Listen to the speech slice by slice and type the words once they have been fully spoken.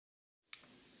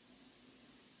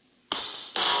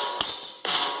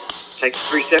Takes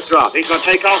a three-step drop. He's going to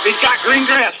take off. He's got green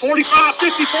grass. 45,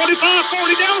 50, 45,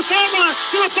 40 down the sideline.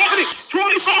 To the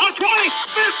 30, 25, 20,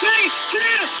 15,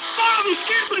 10, 5. He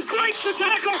skips and breaks the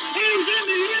tackle. He's in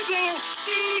the end zone.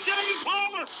 D.J.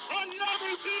 Palmer,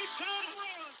 another big-time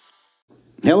run.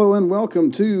 Hello and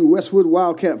welcome to Westwood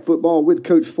Wildcat Football with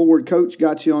Coach Ford. Coach,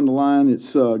 got you on the line.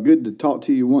 It's good to talk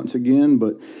to you once again,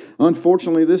 but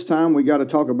unfortunately this time we got to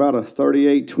talk about a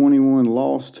 38-21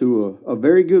 loss to a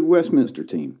very good Westminster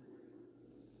team.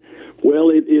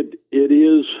 Well, it is.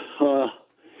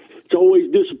 It's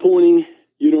always disappointing,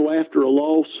 after a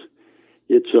loss.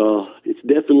 It's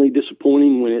definitely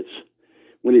disappointing when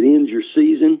it ends your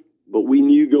season. But we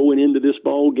knew going into this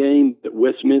ball game that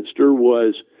Westminster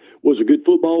was a good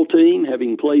football team,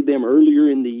 having played them earlier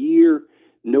in the year,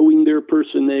 knowing their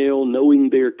personnel,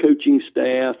 knowing their coaching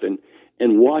staff, and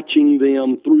watching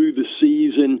them through the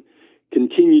season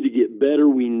continue to get better.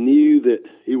 We knew that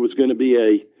it was going to be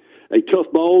a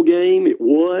tough ball game. It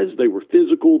was. They were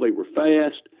physical. They were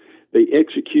fast. They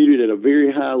executed at a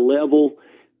very high level.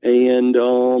 And,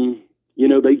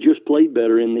 they just played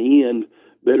better in the end,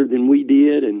 better than we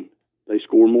did, and they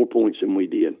scored more points than we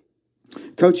did.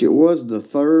 Coach, it was the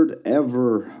third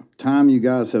ever time you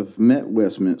guys have met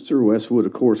Westminster. Westwood,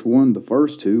 of course, won the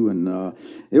first two, and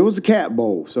it was the Cat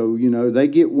Bowl. So, they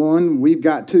get one. We've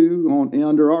got two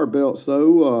under our belts,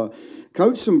 though.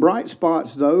 Coach, some bright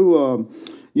spots, though.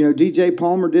 DJ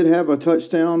Palmer did have a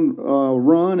touchdown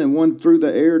run and one through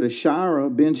the air to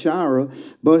Ben Shira,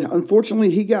 but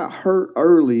unfortunately he got hurt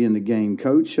early in the game,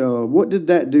 Coach. What did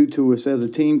that do to us as a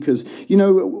team? Because,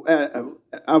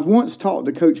 I've once talked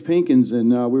to Coach Pinkins, and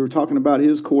we were talking about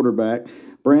his quarterback,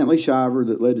 Brantley Shiver,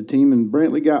 that led the team, and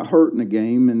Brantley got hurt in the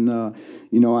game. And,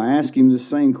 I asked him the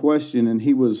same question, and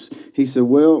he said,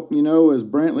 well, as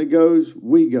Brantley goes,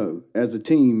 we go as a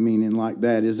team, meaning like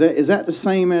that. Is that the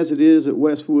same as it is at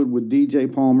Westwood with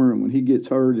DJ Palmer, and when he gets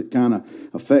hurt, it kind of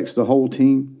affects the whole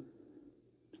team?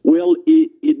 Well,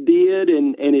 it did,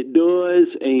 and it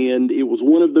does, and it was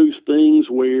one of those things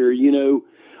where,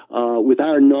 with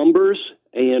our numbers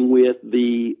and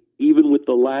even with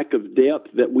the lack of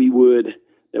depth that we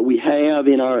have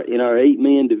in our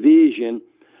 8-man division,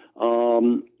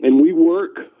 and we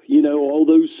work, all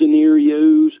those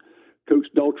scenarios. Coach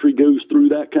Daltrey goes through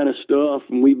that kind of stuff,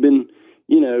 and we've been,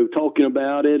 talking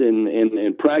about it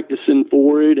and practicing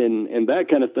for it and that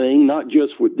kind of thing, not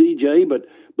just with DJ, but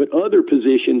other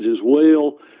positions as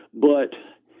well. But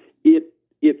it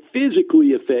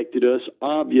physically affected us,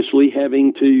 obviously,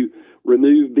 having to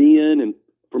remove Ben and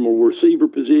from a receiver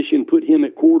position, put him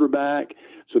at quarterback.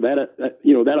 So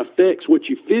that affects what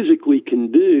you physically can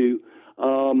do.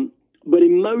 But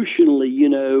emotionally,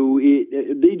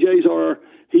 DJ's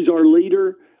he's our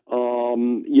leader,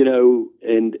 and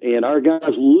our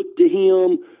guys look to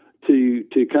him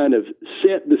to kind of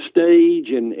set the stage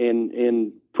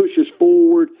and push us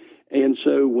forward. And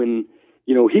so when,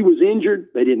 he was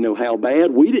injured, they didn't know how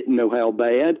bad. We didn't know how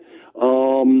bad.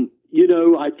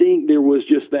 I think there was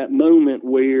just that moment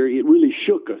where it really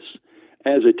shook us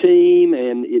as a team,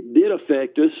 and it did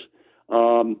affect us.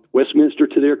 Westminster,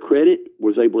 to their credit,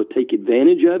 was able to take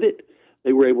advantage of it.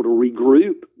 They were able to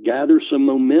regroup, gather some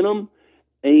momentum,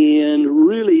 and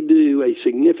really do a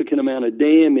significant amount of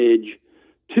damage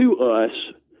to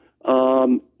us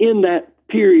in that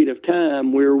period of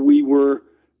time where we were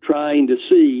trying to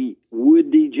see, would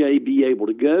DJ be able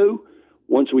to go?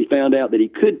 Once we found out that he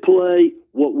could play,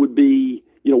 what would be,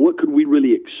 what could we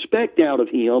really expect out of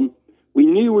him? We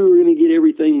knew we were going to get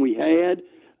everything we had,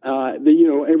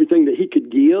 everything that he could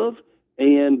give,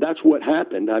 and that's what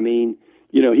happened. I mean,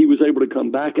 he was able to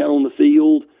come back out on the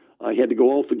field. He had to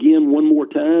go off again one more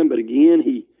time, but again,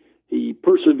 he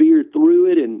persevered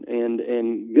through it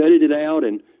and gutted it out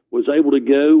and was able to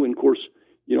go. And, of course,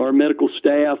 our medical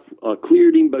staff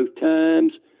cleared him both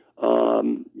times,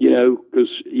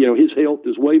 because, his health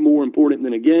is way more important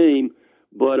than a game.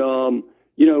 But,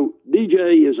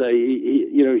 DJ is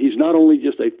he's not only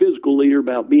just a physical leader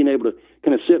about being able to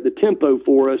kind of set the tempo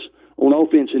for us on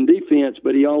offense and defense,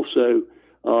 but he also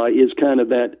is kind of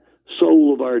that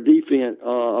soul of our defense,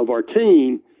 of our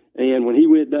team. And when he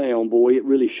went down, boy, it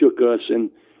really shook us.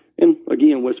 And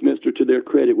again, Westminster, to their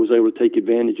credit, was able to take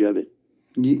advantage of it.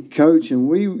 Coach, and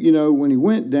we, when he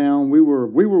went down, we were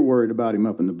worried about him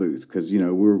up in the booth because,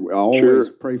 we're always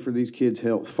pray for these kids'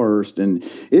 health first, and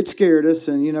it scared us.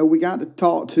 And, we got to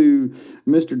talk to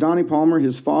Mr. Donnie Palmer,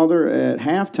 his father, at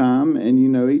halftime, and,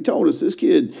 he told us this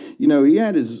kid, he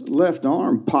had his left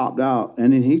arm popped out,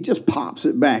 and then he just pops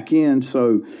it back in,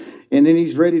 so... And then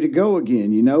he's ready to go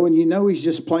again, and he's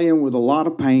just playing with a lot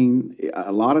of pain,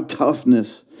 a lot of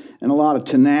toughness, and a lot of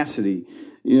tenacity.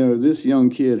 this young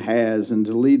kid has, and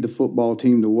to lead the football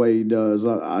team the way he does,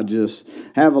 I just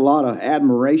have a lot of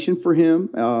admiration for him,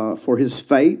 for his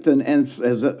faith, and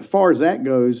as far as that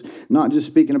goes, not just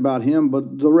speaking about him,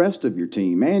 but the rest of your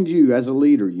team and you as a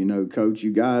leader. Coach,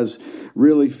 you guys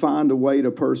really find a way to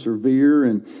persevere,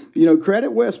 and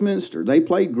credit Westminster. They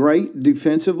played great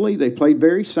defensively. They played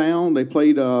very sound. They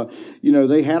played,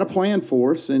 they had a plan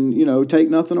for us, and take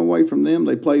nothing away from them.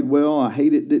 They played well. I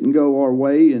hate it didn't go our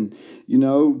way, and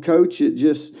Coach, it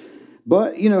just.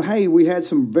 But, hey, we had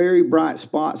some very bright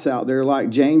spots out there, like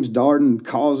James Darden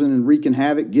causing and wreaking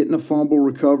havoc, getting a fumble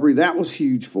recovery. That was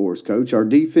huge for us, Coach. Our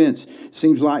defense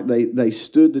seems like they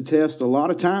stood the test a lot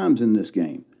of times in this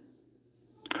game.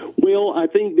 Well, I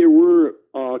think there were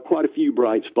quite a few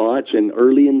bright spots, and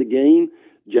early in the game,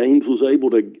 James was able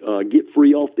to get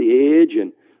free off the edge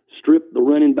and strip the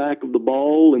running back of the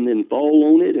ball and then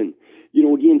fall on it. And,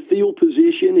 again, field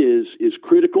position is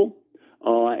critical.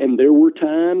 And there were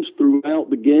times throughout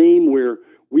the game where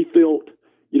we felt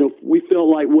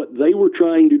like what they were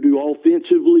trying to do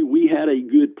offensively, we had a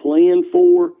good plan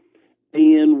for,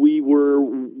 and we were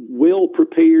well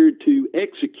prepared to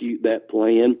execute that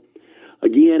plan.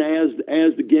 Again,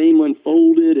 as the game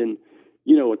unfolded, and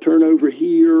a turnover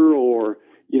here, or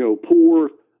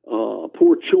poor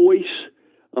choice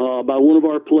by one of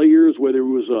our players, whether it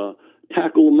was a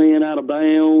tackle a man out of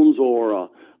bounds or a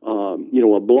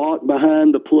block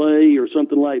behind the play or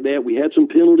something like that. We had some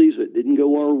penalties that didn't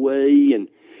go our way, and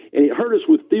it hurt us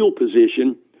with field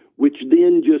position, which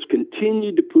then just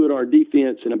continued to put our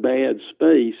defense in a bad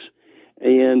space.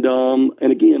 And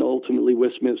again, ultimately,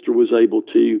 Westminster was able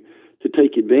to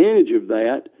take advantage of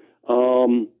that.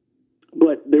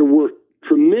 But there were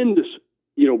tremendous,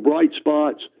 bright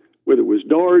spots, whether it was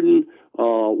Darden,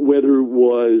 whether it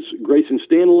was Grayson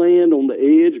Staniland on the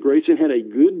edge. Grayson had a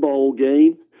good ball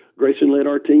game. Grayson led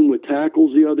our team with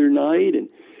tackles the other night. And,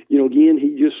 again,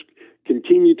 he just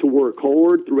continued to work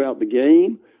hard throughout the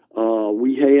game.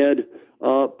 We had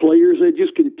players that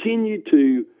just continued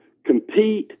to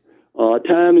compete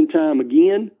time and time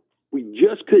again. We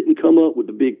just couldn't come up with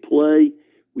a big play.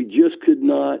 We just could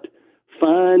not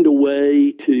find a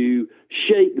way to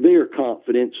shake their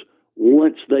confidence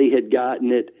once they had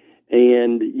gotten it.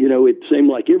 And, it seemed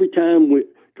like every time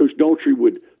Coach Daltrey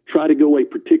would try to go a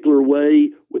particular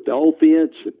way with the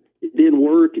offense, it didn't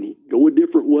work, and he'd go a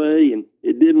different way, and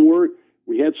it didn't work.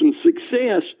 We had some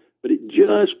success, but it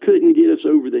just couldn't get us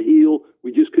over the hill.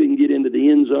 We just couldn't get into the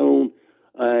end zone.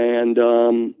 And,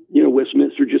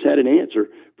 Westminster just had an answer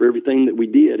for everything that we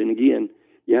did. And, again,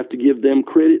 you have to give them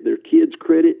credit, their kids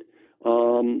credit,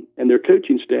 and their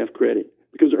coaching staff credit.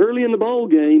 Because early in the ball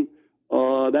game,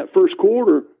 that first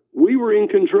quarter, we were in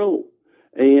control.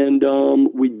 And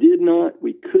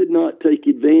we could not take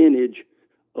advantage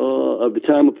of the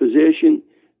time of possession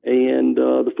and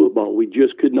the football. We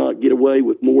just could not get away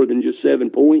with more than just 7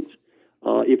 points.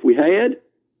 If we had,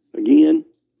 again,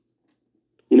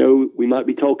 we might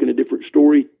be talking a different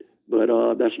story, but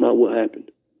that's not what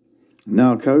happened.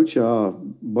 No, Coach,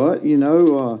 but,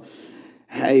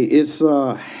 hey, it's,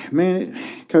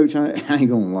 Coach, I ain't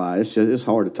gonna lie. It's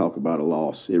hard to talk about a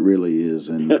loss. It really is.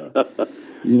 And,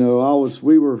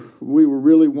 we were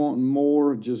really wanting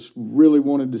more, just really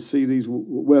wanted to see these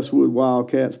Westwood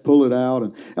Wildcats pull it out.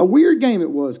 And a weird game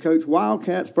it was, Coach.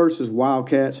 Wildcats versus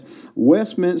Wildcats,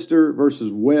 Westminster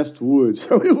versus Westwood.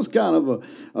 So it was kind of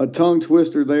a tongue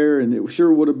twister there, and it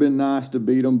sure would have been nice to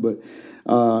beat them. But,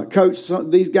 Coach,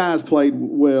 these guys played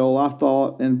well, I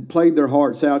thought, and played their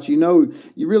hearts out. You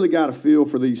really got to feel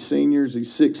for these seniors,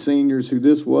 these 6 seniors who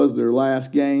this was their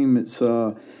last game. It's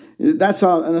an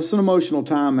emotional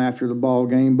time after the ball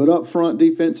game. But up front,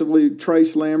 defensively,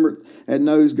 Trace Lambert at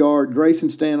nose guard, Grayson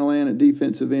Staniland at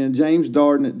defensive end, James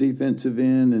Darden at defensive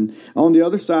end, and on the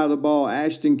other side of the ball,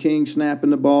 Ashton King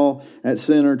snapping the ball at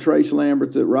center, Trace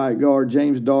Lambert at right guard,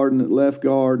 James Darden at left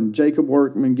guard, and Jacob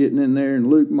Workman getting in there, and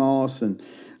Luke Moss, and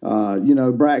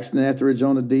Braxton Etheridge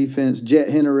on the defense, Jet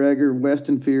Henneregger,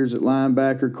 Weston Fears at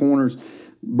linebacker, corners,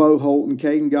 Bo Holton,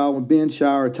 Caden Godwin, Ben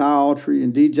Shire, Ty Autry,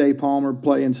 and DJ Palmer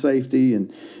playing safety,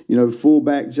 and,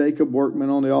 fullback Jacob Workman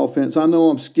on the offense. I know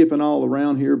I'm skipping all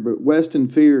around here, but Weston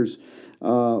Fears,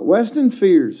 Caden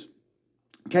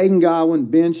Godwin,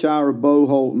 Ben Shire, Bo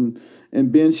Holton,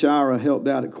 and Ben Shire helped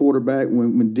out at quarterback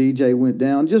when DJ went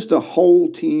down. Just a whole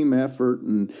team effort.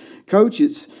 And, Coach,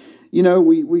 it's,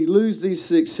 we lose these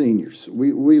 6 seniors.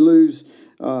 We lose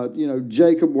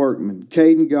Jacob Workman,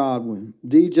 Caden Godwin,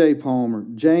 DJ Palmer,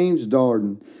 James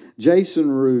Darden,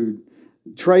 Jason Rude,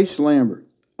 Trace Lambert,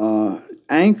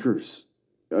 anchors,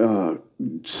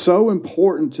 so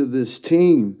important to this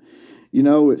team.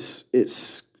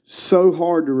 It's so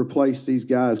hard to replace these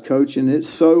guys, Coach, and it's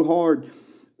so hard.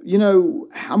 You know,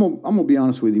 I'm gonna be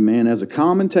honest with you, man. As a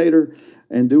commentator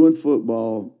and doing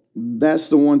football, that's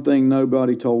the one thing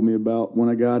nobody told me about when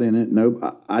I got in it.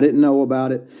 No, I didn't know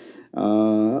about it,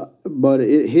 but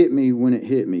it hit me when it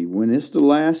hit me. When it's the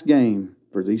last game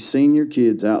for these senior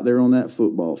kids out there on that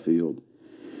football field,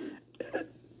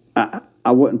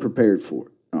 I wasn't prepared for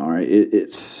it. All right,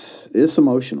 it's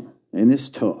emotional and it's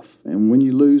tough. And when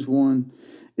you lose one,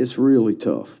 it's really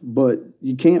tough. But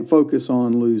you can't focus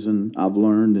on losing, I've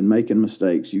learned, and making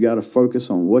mistakes. You got to focus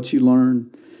on what you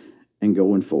learn and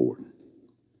going forward.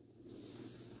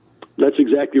 That's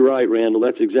exactly right, Randall.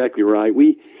 That's exactly right.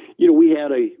 We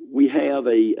have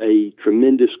a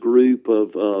tremendous group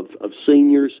of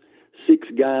seniors, 6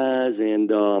 guys,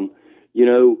 and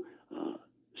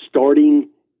starting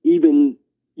even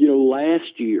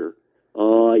last year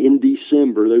in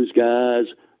December, those guys,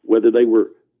 whether they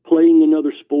were playing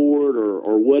another sport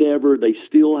or whatever, they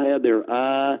still had their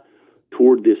eye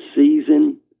toward this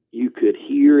season. You could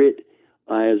hear it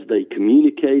as they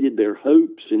communicated their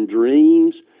hopes and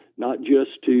dreams, not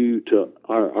just to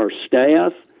our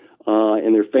staff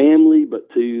and their family,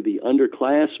 but to the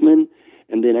underclassmen.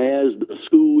 And then as the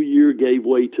school year gave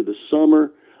way to the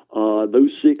summer,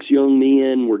 those 6 young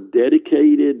men were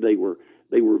dedicated. They were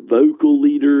vocal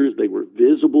leaders. They were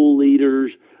visible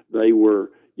leaders. They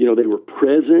were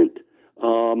present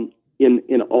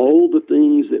in all the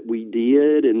things that we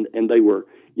did, and they were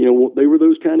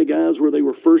those kind of guys where they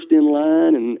were first in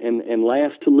line and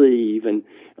last to leave. And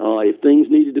if things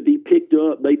needed to be picked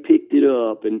up, they picked it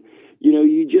up. And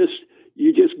you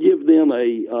just give them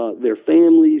their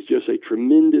families just a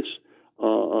tremendous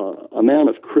amount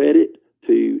of credit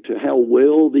to how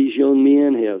well these young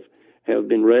men have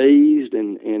been raised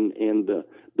and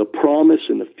the promise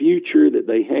and the future that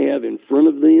they have in front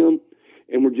of them.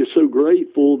 And we're just so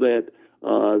grateful that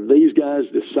these guys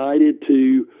decided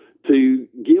to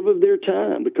give of their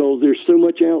time, because there's so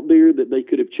much out there that they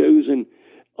could have chosen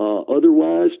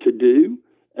otherwise to do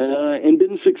and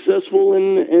been successful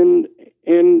and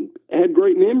had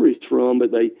great memories from.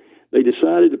 But they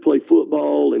decided to play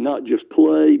football, and not just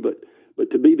play, but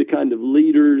to be the kind of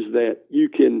leaders that you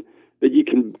can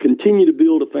continue to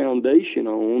build a foundation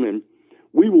on. And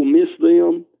we will miss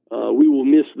them. We will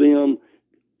miss them,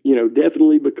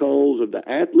 definitely because of the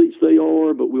athletes they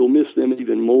are, but we'll miss them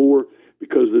even more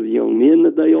because of the young men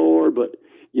that they are. But,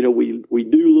 we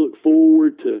do look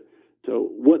forward to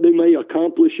what they may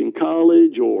accomplish in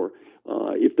college, or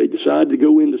if they decide to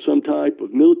go into some type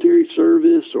of military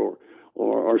service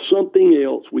or something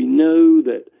else. We know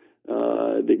that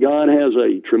God has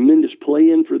a tremendous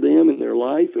plan for them in their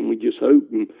life, and we just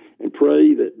hope and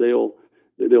pray that they'll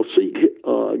seek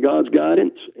God's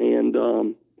guidance and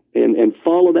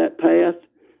follow that path.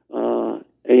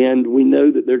 And we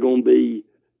know that they're going to be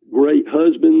great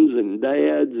husbands and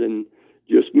dads and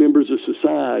just members of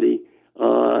society,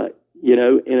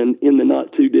 and in the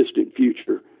not too distant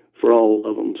future for all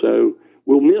of them. So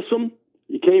we'll miss them.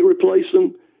 You can't replace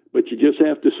them, but you just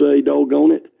have to say,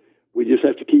 doggone it. We just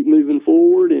have to keep moving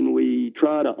forward, and we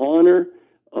try to honor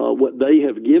what they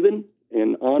have given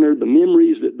and honor the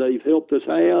memories that they've helped us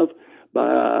have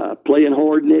by playing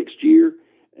hard next year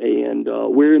and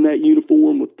wearing that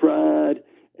uniform with pride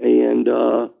and,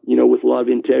 with a lot of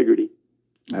integrity.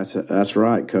 That's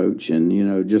right, Coach.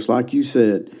 And, just like you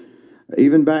said,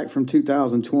 even back from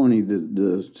 2020,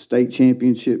 the state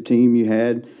championship team you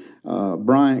had,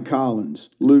 Bryant Collins,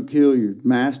 Luke Hilliard,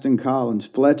 Maston Collins,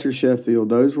 Fletcher Sheffield,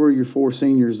 those were your 4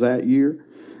 seniors that year.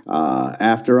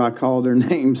 After I called their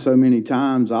names so many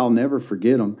times, I'll never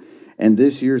forget them. And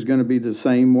this year's going to be the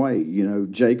same way.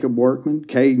 Jacob Workman,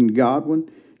 Caden Godwin,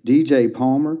 DJ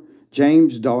Palmer,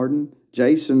 James Darden,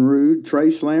 Jason Rude,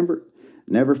 Trace Lambert.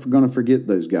 Never going to forget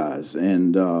those guys.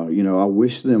 And, I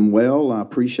wish them well. I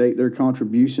appreciate their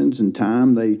contributions and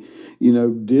time they,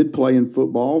 did play in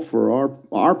football for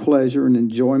our pleasure and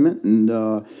enjoyment. And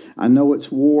I know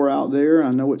it's war out there.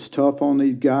 I know it's tough on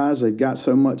these guys. They've got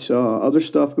so much other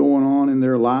stuff going on in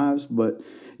their lives. But,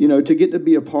 to get to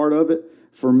be a part of it,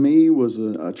 for me, was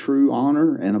a true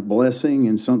honor and a blessing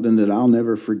and something that I'll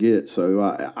never forget. So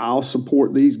I'll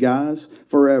support these guys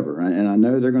forever. And I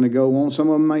know they're going to go on. Some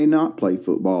of them may not play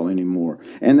football anymore,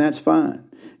 and that's fine.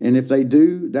 And if they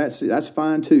do, that's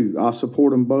fine too. I'll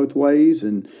support them both ways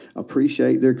and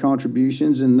appreciate their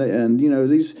contributions. And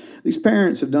these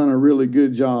parents have done a really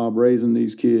good job raising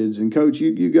these kids. And Coach,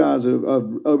 you guys have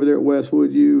over there at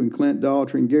Westwood, you and Clint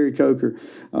Daughtry and Gary Coker,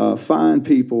 fine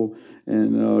people.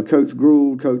 And Coach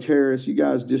Gruel, Coach Harris, you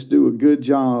guys just do a good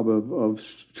job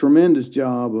of tremendous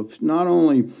job of not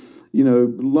only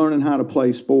learning how to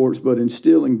play sports, but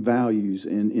instilling values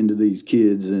into these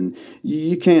kids. And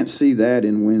you can't see that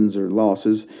in wins or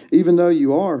losses, even though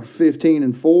you are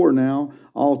 15-4 now,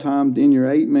 all time in your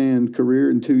 8-man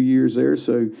career in 2 years there.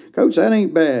 So, Coach, that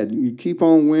ain't bad. You keep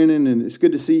on winning, and it's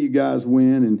good to see you guys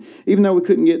win. And even though we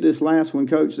couldn't get this last one,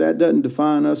 Coach, that doesn't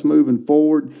define us moving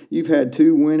forward. You've had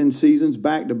 2 winning seasons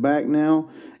back to back now,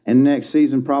 and next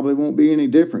season probably won't be any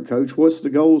different. Coach, what's the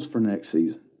goals for next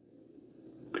season?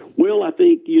 Well, I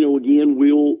think, again,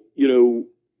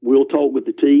 we'll talk with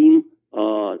the team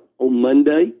on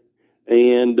Monday,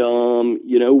 and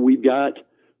we've got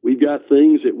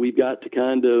things that we've got to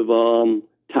kind of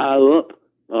tie up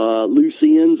loose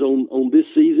ends on this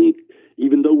season.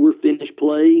 Even though we're finished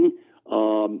playing,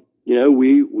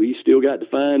 we still got to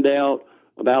find out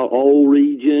about all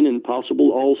region and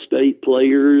possible all state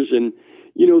players and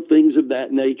things of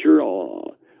that nature.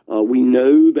 We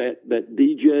know that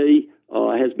DJ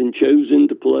has been chosen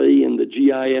to play in the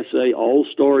GISA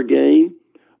All-Star game,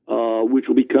 which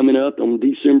will be coming up on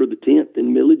December the 10th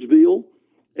in Milledgeville.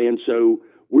 And so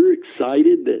we're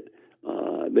excited that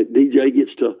DJ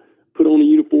gets to put on a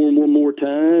uniform one more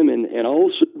time, and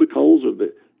also because of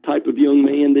the type of young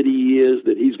man that he is,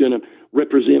 that he's going to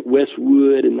represent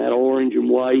Westwood in that orange and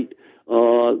white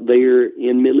there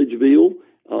in Milledgeville.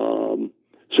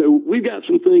 So we've got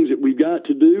some things that we've got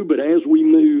to do, but as we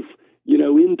move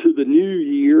into the new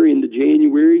year, into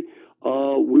January,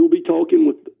 we'll be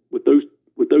talking with those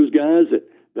guys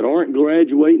that aren't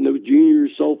graduating, those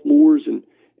juniors, sophomores, and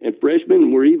freshmen.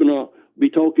 And we're even be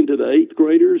talking to the 8th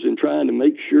graders and trying to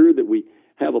make sure that we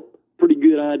have a pretty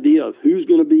good idea of who's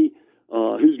going to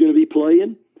be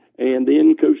playing. And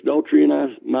then Coach Daughtry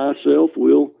and myself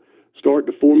will start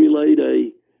to formulate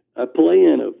a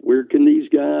plan of where can these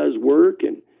guys work,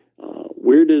 and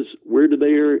where do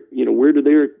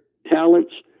their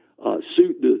talents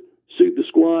suit the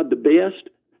squad the best,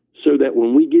 so that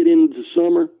when we get into the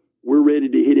summer, we're ready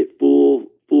to hit it full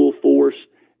force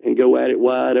and go at it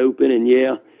wide open. And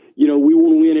we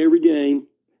want to win every game,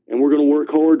 and we're going to work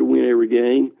hard to win every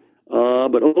game.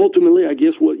 But ultimately, I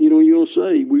guess what you're going to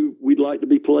say, we'd like to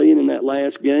be playing in that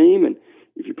last game, and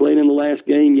if you're playing in the last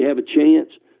game, you have a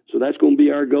chance. So that's going to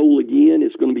be our goal again.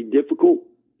 It's going to be difficult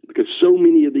because so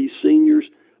many of these seniors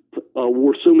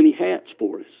wore so many hats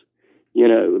for us.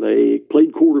 They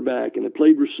played quarterback, and they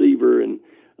played receiver, and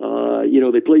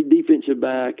they played defensive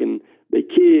back, and they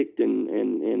kicked and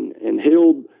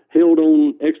held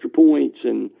on extra points,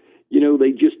 and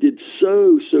they just did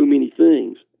so many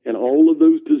things, and all of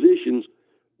those positions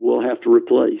we'll have to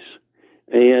replace.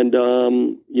 And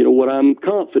what I'm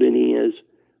confident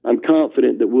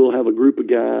that we'll have a group of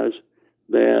guys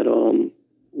that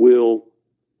will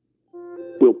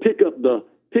pick up the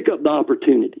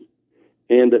opportunity,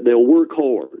 and that they'll work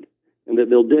hard, and that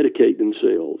they'll dedicate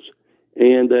themselves,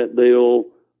 and that they'll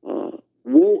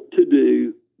want to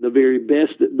do the very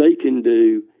best that they can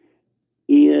do,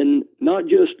 in not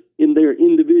just in their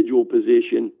individual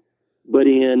position, but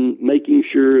in making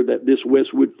sure that this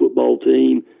Westwood football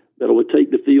team that will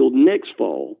take the field next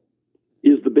fall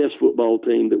is the best football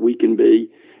team that we can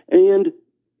be. And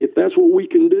if that's what we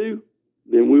can do,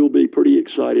 then we'll be pretty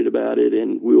excited about it,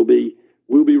 and we'll be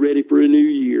ready for a new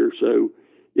year. So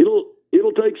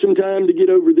it'll take some time to get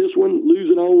over this one.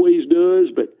 Losing always does,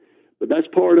 but that's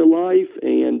part of life.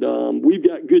 And we've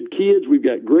got good kids, we've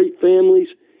got great families,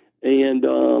 and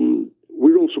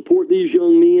we're going to support these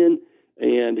young men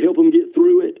and help them get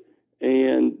through it.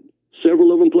 And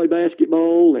several of them play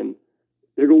basketball, and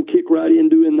they're going to kick right in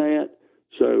doing that.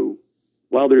 So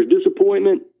while there's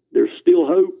disappointment, there's still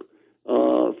hope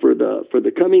for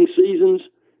the coming seasons,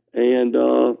 and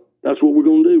that's what we're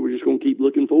going to do. We're just going to keep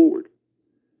looking forward.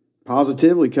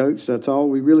 Positively, Coach. That's all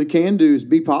we really can do is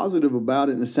be positive about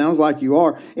it, and it sounds like you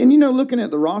are. And, looking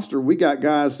at the roster, we got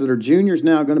guys that are juniors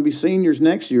now going to be seniors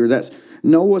next year. That's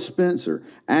Noah Spencer,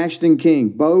 Ashton King,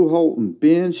 Bo Holton,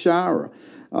 Ben Shira,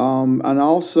 and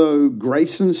also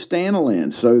Grayson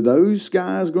Stanlin. So those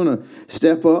guys going to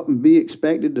step up and be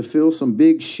expected to fill some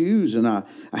big shoes, and I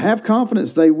have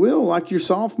confidence they will, like your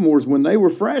sophomores when they were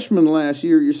freshmen last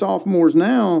year. Your sophomores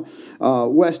now,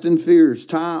 Weston Fears,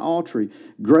 Ty Autry,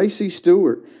 Gracie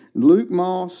Stewart, Luke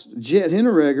Moss, Jet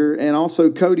Hinneregger, and also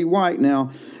Cody White.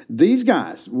 Now, these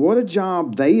guys, what a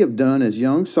job they have done as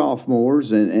young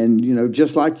sophomores, and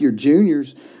just like your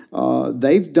juniors,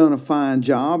 they've done a fine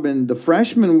job. And the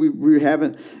freshmen we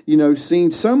haven't,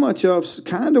 seen so much of.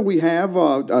 Kind of we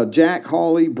have Jack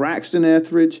Hawley, Braxton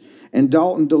Etheridge, and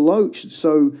Dalton DeLoach.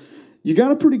 So you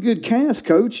got a pretty good cast,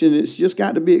 Coach, and it's just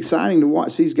got to be exciting to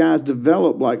watch these guys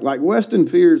develop. Like Weston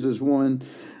Fears is one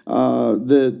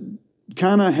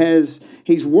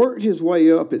he's worked his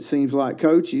way up, it seems like,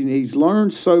 Coach. He's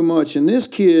learned so much. And this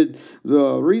kid,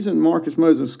 the reason Marcus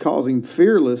Moses calls him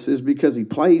fearless is because he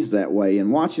plays that way.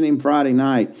 And watching him Friday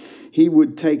night, he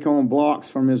would take on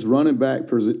blocks from his running back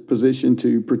position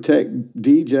to protect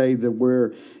DJ,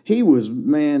 where he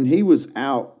was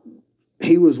out.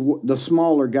 He was the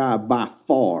smaller guy by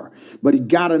far, but he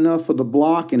got enough of the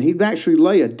block, and he'd actually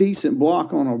lay a decent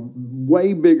block on a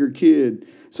way bigger kid.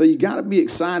 So you got to be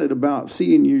excited about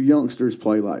seeing your youngsters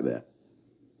play like that.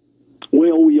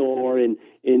 Well, we are, and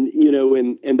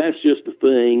that's just the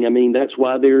thing. I mean, that's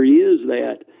why there is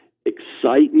that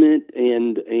excitement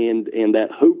and that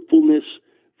hopefulness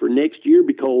for next year,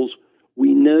 because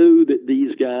we know that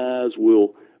these guys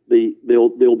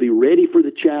they'll be ready for the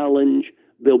challenge.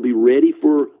 They'll be ready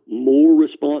for more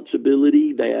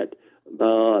responsibility that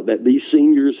these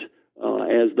seniors,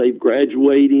 as they've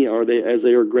graduating or as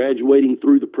they are graduating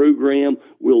through the program,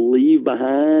 will leave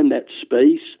behind that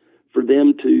space for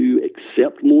them to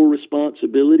accept more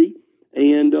responsibility.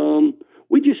 And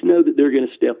we just know that they're going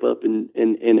to step up and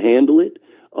handle it.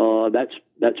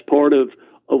 That's part of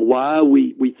why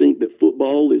we think that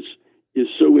football is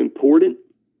so important,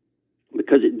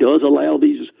 because it does allow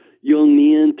these young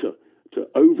men to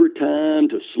over time,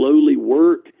 to slowly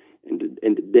work and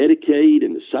to dedicate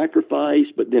and to sacrifice,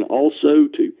 but then also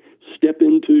to step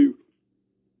into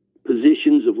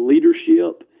positions of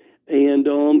leadership and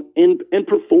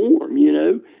perform,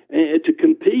 and to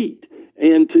compete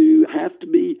and to have to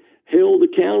be held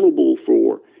accountable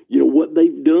for, what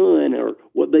they've done or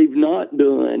what they've not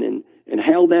done, and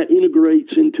how that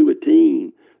integrates into a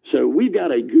team. So we've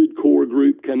got a good core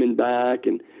group coming back,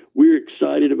 and we're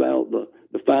excited about the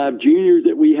 5 juniors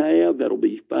that we have. That'll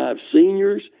be 5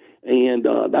 seniors, and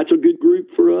that's a good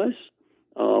group for us.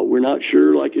 We're not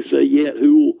sure, like I say, yet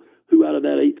who out of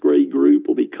that 8th grade group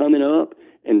will be coming up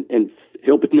and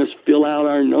helping us fill out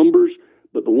our numbers.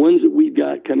 But the ones that we've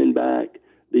got coming back,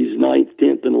 these 9th,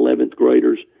 10th, and 11th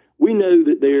graders, we know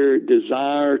that their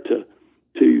desire to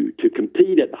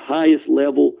compete at the highest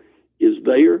level is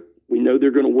there. We know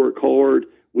they're going to work hard.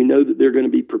 We know that they're going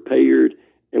to be prepared,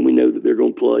 and we know that they're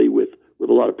going to play with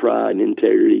a lot of pride and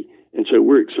integrity. And so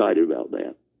we're excited about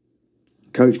that.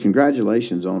 Coach,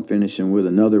 congratulations on finishing with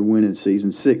another winning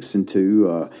season,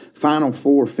 6-2, Final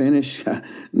Four finish.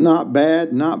 Not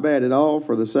bad at all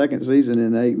for the second season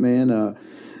in 8, man.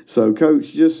 So,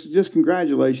 Coach, just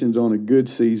congratulations on a good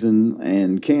season,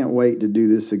 and can't wait to do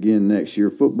this again next year.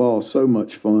 Football is so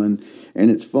much fun,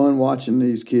 and it's fun watching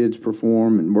these kids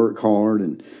perform and work hard.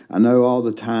 And I know all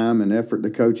the time and effort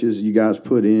the coaches, you guys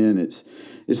put in.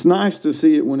 It's nice to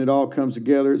see it when it all comes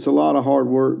together. It's a lot of hard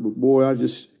work, but boy, I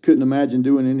just couldn't imagine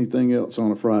doing anything else on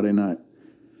a Friday night.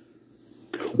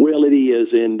 Well, it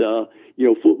is, and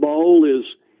football is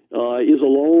a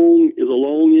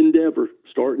long endeavor,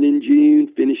 starting in June,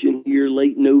 finishing here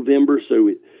late November. So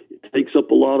it takes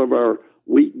up a lot of our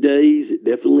weekdays. It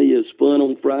definitely is fun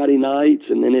on Friday nights,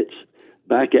 and then it's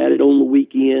back at it on the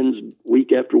weekends,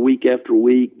 week after week after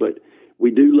week. But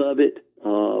we do love it.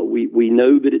 We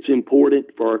know that it's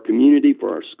important for our community,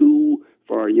 for our school,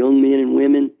 for our young men and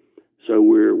women. So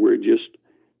we're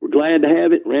glad to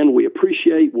have it. Randall, we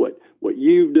appreciate what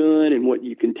you've done and what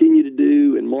you continue to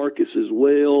do, and Marcus as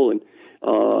well. And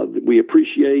we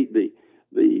appreciate the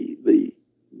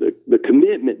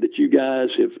commitment that you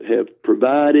guys have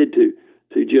provided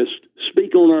to just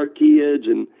speak on our kids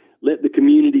and let the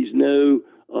communities know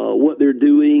what they're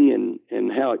doing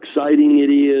and how exciting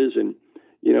it is. And,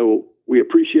 we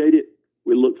appreciate it.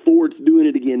 We look forward to doing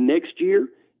it again next year.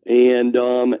 And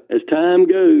as time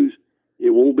goes,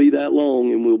 it won't be that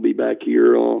long, and we'll be back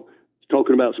here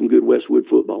talking about some good Westwood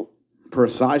football.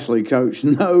 Precisely, Coach.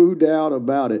 No doubt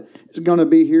about it. It's going to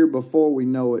be here before we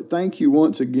know it. Thank you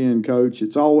once again, Coach.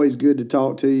 It's always good to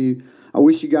talk to you. I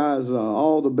wish you guys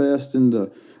all the best in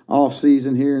the off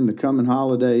season here in the coming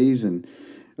holidays and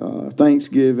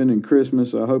Thanksgiving and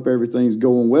Christmas. I hope everything's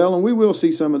going well, and we will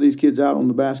see some of these kids out on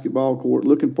the basketball court.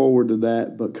 Looking forward to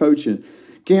that. But, Coach,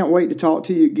 can't wait to talk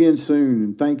to you again soon,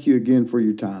 and thank you again for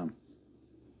your time.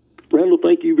 Randall,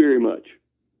 thank you very much.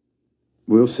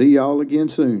 We'll see y'all again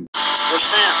soon.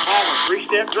 First snap, Palmer,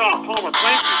 3-step drop. Palmer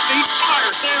plants his feet,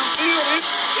 fires downfield.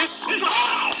 It's